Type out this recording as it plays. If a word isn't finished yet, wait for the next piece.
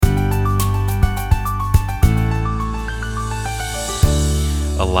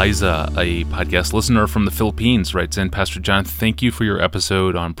Eliza, a podcast listener from the Philippines, writes in, Pastor John, thank you for your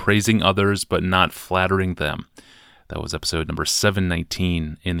episode on praising others but not flattering them. That was episode number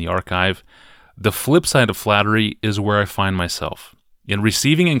 719 in the archive. The flip side of flattery is where I find myself. In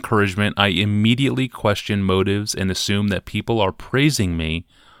receiving encouragement, I immediately question motives and assume that people are praising me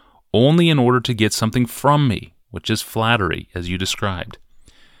only in order to get something from me, which is flattery, as you described.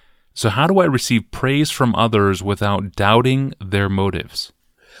 So how do I receive praise from others without doubting their motives?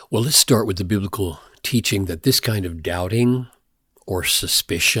 Well, let's start with the biblical teaching that this kind of doubting or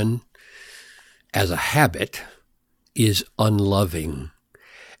suspicion as a habit is unloving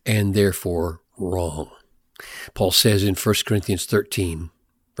and therefore wrong. Paul says in 1 Corinthians 13,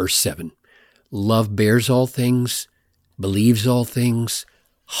 verse 7, love bears all things, believes all things,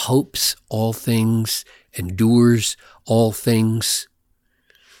 hopes all things, endures all things.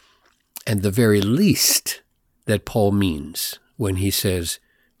 And the very least that Paul means when he says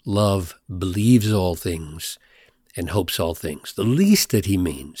love believes all things and hopes all things, the least that he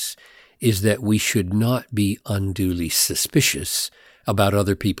means is that we should not be unduly suspicious about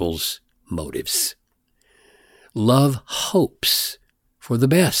other people's motives. Love hopes for the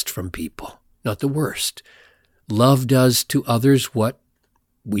best from people, not the worst. Love does to others what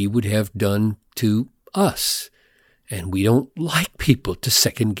we would have done to us. And we don't like people to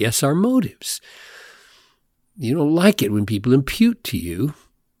second guess our motives. You don't like it when people impute to you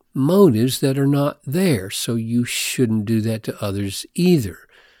motives that are not there, so you shouldn't do that to others either.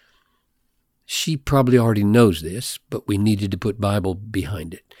 She probably already knows this, but we needed to put Bible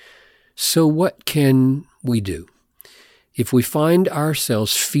behind it. So what can we do? If we find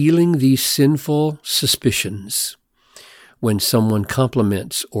ourselves feeling these sinful suspicions when someone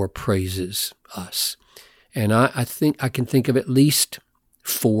compliments or praises us, and I think I can think of at least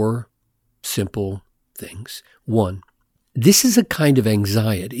 4 simple things. 1, this is a kind of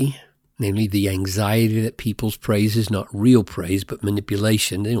anxiety, namely the anxiety that people's praise is not real praise, but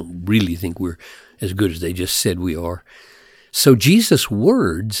manipulation. They don't really think we're as good as they just said we are. So Jesus'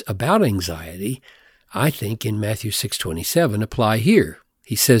 words about anxiety, I think in Matthew 6:27, apply here.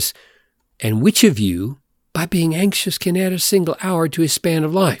 He says, and which of you, by being anxious, can add a single hour to his span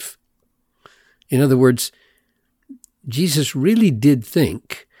of life? In other words, Jesus really did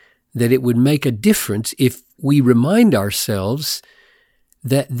think that it would make a difference if we remind ourselves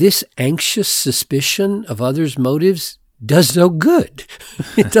that this anxious suspicion of others' motives does no good.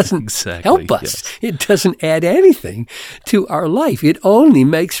 It doesn't help us. Yes. It doesn't add anything to our life. It only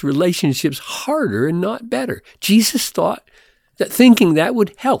makes relationships harder and not better. Jesus thought that thinking that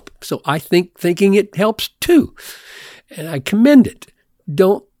would help. So I think thinking it helps too. And I commend it.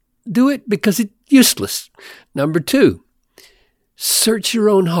 Don't do it because it's useless. Number 2, search your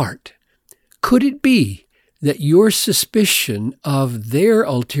own heart. Could it be that your suspicion of their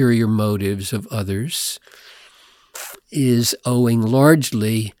ulterior motives of others is owing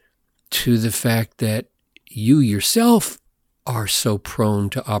largely to the fact that you yourself are so prone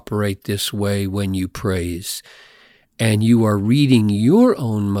to operate this way when you praise, and you are reading your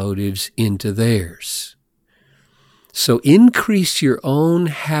own motives into theirs? So increase your own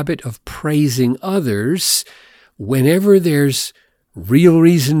habit of praising others whenever there's real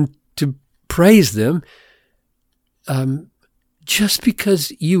reason to praise them, just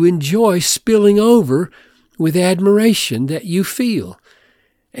because you enjoy spilling over with admiration that you feel.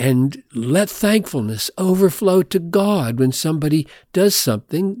 And let thankfulness overflow to God when somebody does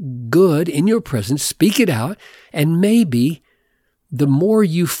something good in your presence. Speak it out, and maybe the more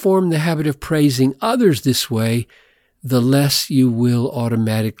you form the habit of praising others this way, the less you will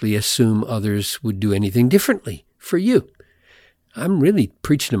automatically assume others would do anything differently for you. I'm really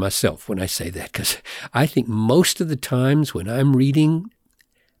preaching to myself when I say that, because I think most of the times when I'm reading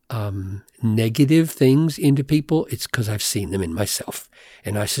negative things into people, it's because I've seen them in myself.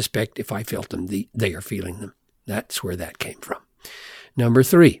 And I suspect if I felt them, they are feeling them. That's where that came from. Number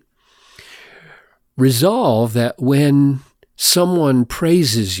 3, resolve that when someone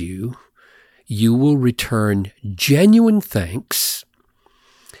praises you, you will return genuine thanks,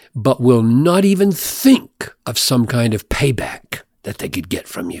 but will not even think of some kind of payback that they could get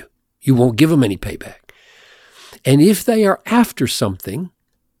from you. You won't give them any payback. And if they are after something,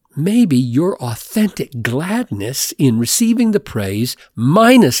 maybe your authentic gladness in receiving the praise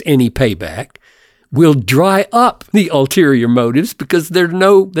minus any payback will dry up the ulterior motives because they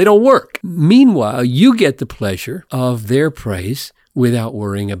don't work. Meanwhile, you get the pleasure of their praise without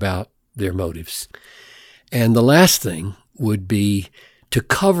worrying about their motives. And the last thing would be to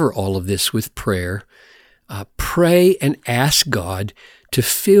cover all of this with prayer. Pray and ask God to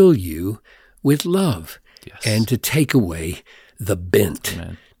fill you with love, yes, and to take away the bent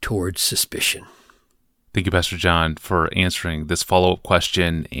Amen. towards suspicion. Thank you, Pastor John, for answering this follow-up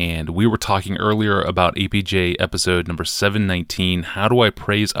question. And we were talking earlier about APJ episode number 719, How Do I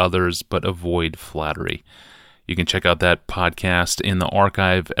Praise Others But Avoid Flattery? You can check out that podcast in the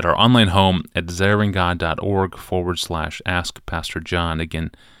archive at our online home at desiringgod.org/Ask Pastor John.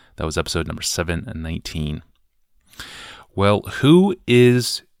 Again, that was episode number 719. Well, who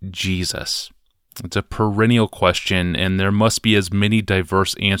is Jesus? It's a perennial question, and there must be as many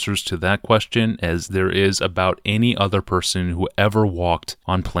diverse answers to that question as there is about any other person who ever walked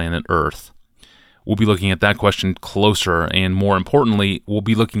on planet Earth. We'll be looking at that question closer, and more importantly, we'll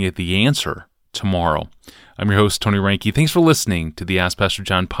be looking at the answer tomorrow. I'm your host, Tony Reinke. Thanks for listening to the Ask Pastor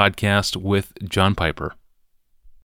John podcast with John Piper.